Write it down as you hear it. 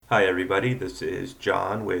Hi, everybody. This is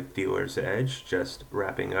John with Dealer's Edge, just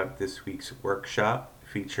wrapping up this week's workshop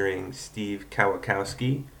featuring Steve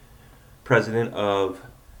Kwiatkowski, president of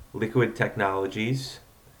Liquid Technologies.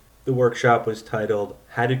 The workshop was titled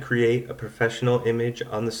How to Create a Professional Image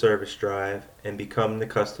on the Service Drive and Become the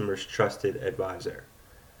Customer's Trusted Advisor.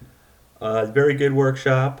 Very good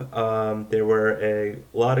workshop. There were a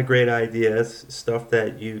lot of great ideas, stuff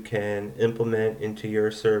that you can implement into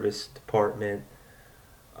your service department.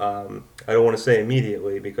 I don't want to say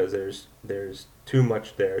immediately because there's too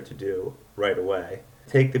much there to do right away.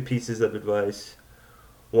 Take the pieces of advice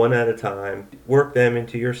one at a time, work them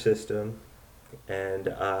into your system,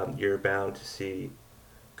 and you're bound to see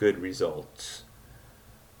good results.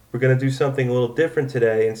 We're going to do something a little different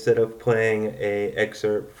today. Instead of playing a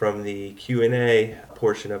excerpt from the Q&A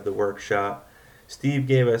portion of the workshop, Steve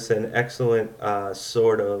gave us an excellent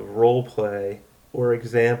sort of role play or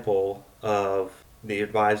example of the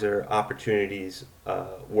advisor opportunities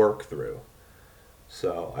work through.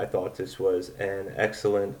 So I thought this was an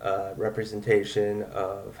excellent representation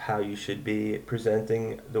of how you should be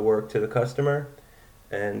presenting the work to the customer,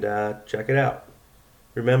 and check it out.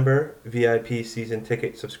 Remember, VIP season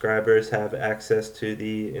ticket subscribers have access to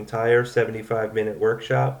the entire 75-minute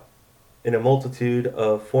workshop in a multitude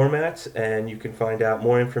of formats, and you can find out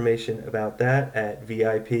more information about that at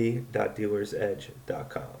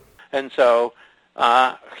vip.dealersedge.com. And so,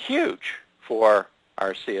 huge for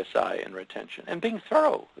our CSI and retention, and being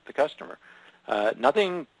thorough with the customer.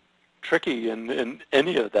 Nothing tricky in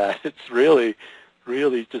any of that. It's really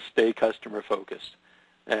to stay customer focused.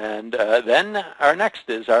 And then our next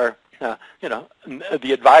is our,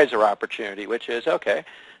 the advisor opportunity, which is, okay,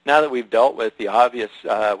 now that we've dealt with the obvious,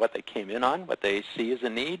 what they came in on, what they see as a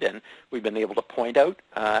need, and we've been able to point out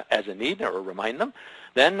as a need or remind them,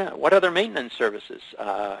 then what other maintenance services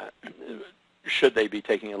should they be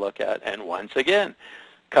taking a look at? And once again,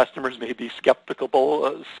 customers may be skeptical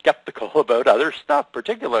about other stuff,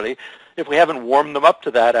 particularly if we haven't warmed them up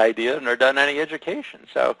to that idea nor done any education.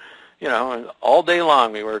 So, all day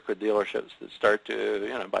long we work with dealerships that start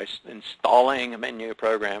to, by installing a menu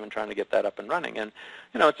program and trying to get that up and running. And,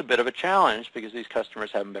 it's a bit of a challenge because these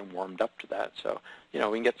customers haven't been warmed up to that. So, we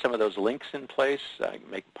can get some of those links in place,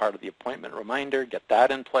 make part of the appointment reminder, get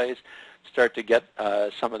that in place, start to get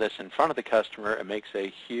some of this in front of the customer. It makes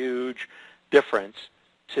a huge difference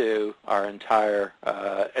to our entire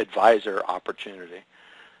advisor opportunity.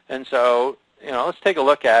 And so, let's take a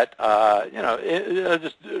look at,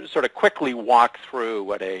 just sort of quickly walk through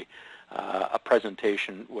what a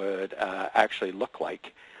presentation would actually look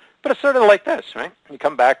like. But it's sort of like this, right? You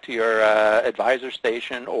come back to your advisor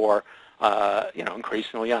station or,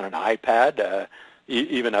 increasingly on an iPad,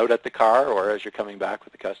 even out at the car or as you're coming back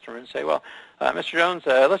with the customer and say, well, Mr. Jones,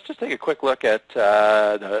 let's just take a quick look at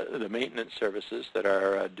the maintenance services that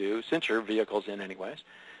are due since your vehicle's in anyways.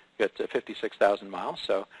 You've got 56,000 miles,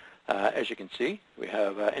 so as you can see, we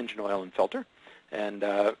have engine oil and filter, and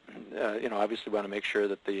obviously we want to make sure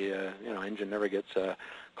that the engine never gets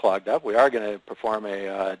clogged up. We are going to perform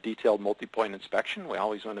a detailed multi-point inspection. We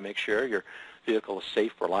always want to make sure your vehicle is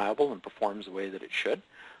safe, reliable, and performs the way that it should.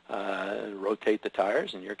 Rotate the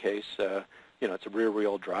tires. In your case, it's a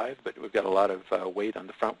rear-wheel drive, but we've got a lot of weight on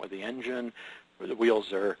the front with the engine. The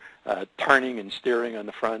wheels are turning and steering on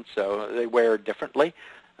the front, so they wear differently.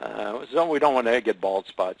 So we don't want to get bald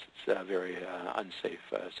spots. It's a very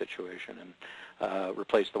unsafe situation. And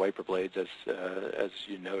replace the wiper blades, as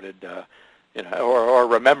you noted, or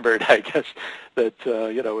remembered, I guess, that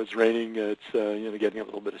it's raining. It's getting a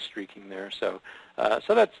little bit of streaking there. So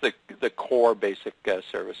that's the core basic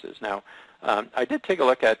services. Now, I did take a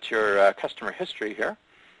look at your customer history here,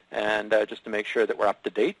 and just to make sure that we're up to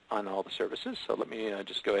date on all the services. So let me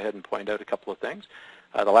just go ahead and point out a couple of things.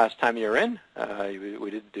 The last time you were in, we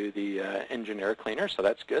did do the engine air cleaner, so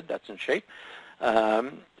that's good. That's in shape.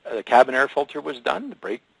 The cabin air filter was done, the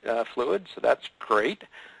brake fluid, so that's great.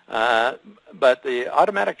 But the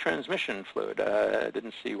automatic transmission fluid, I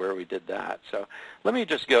didn't see where we did that. So let me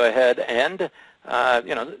just go ahead and,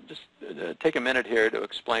 just take a minute here to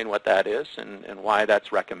explain what that is and why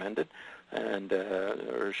that's recommended, and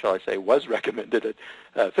or shall I say was recommended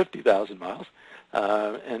at 50,000 miles.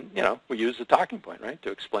 And, we use the talking point, right,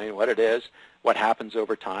 to explain what it is, what happens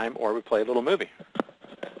over time, or we play a little movie.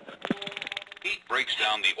 Heat breaks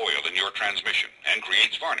down the oil in your transmission and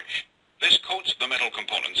creates varnish. This coats the metal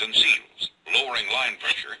components and seals, lowering line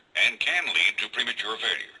pressure, and can lead to premature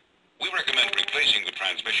failure. We recommend replacing the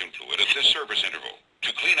transmission fluid at this service interval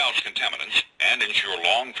to clean out contaminants and ensure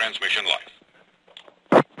long transmission life.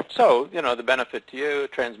 So, the benefit to you,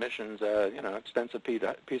 transmission's expensive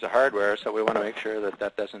piece of hardware, so we want to make sure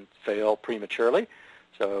that doesn't fail prematurely.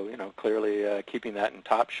 So, clearly keeping that in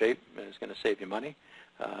top shape is going to save you money,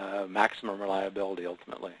 maximum reliability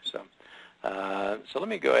ultimately. So let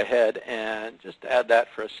me go ahead and just add that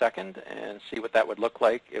for a second and see what that would look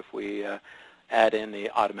like if we add in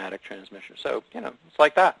the automatic transmission. So, it's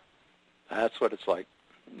like that. That's what it's like.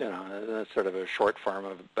 That's sort of a short form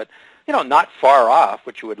of it, but, not far off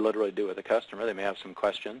what you would literally do with a customer. They may have some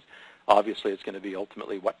questions. Obviously, it's going to be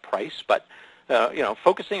ultimately what price, but,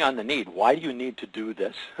 focusing on the need. Why do you need to do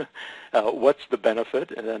this? What's the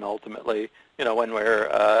benefit? And then ultimately, when we're,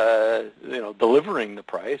 delivering the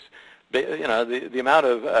price, the amount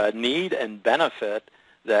of need and benefit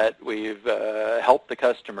that we've helped the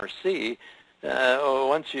customer see,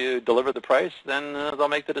 once you deliver the price, then they'll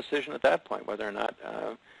make the decision at that point whether or not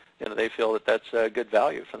they feel that that's a good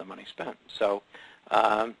value for the money spent. So,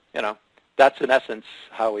 that's in essence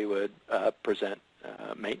how we would present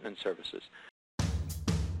maintenance services.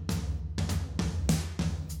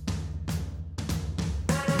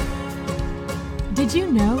 Did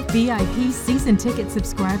you know VIP season ticket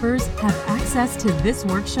subscribers have access to this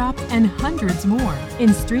workshop and hundreds more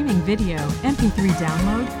in streaming video, MP3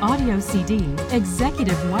 download, audio CD,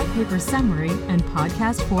 executive white paper summary, and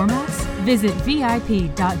podcast formats? Visit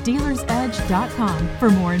vip.dealersedge.com for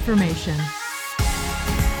more information.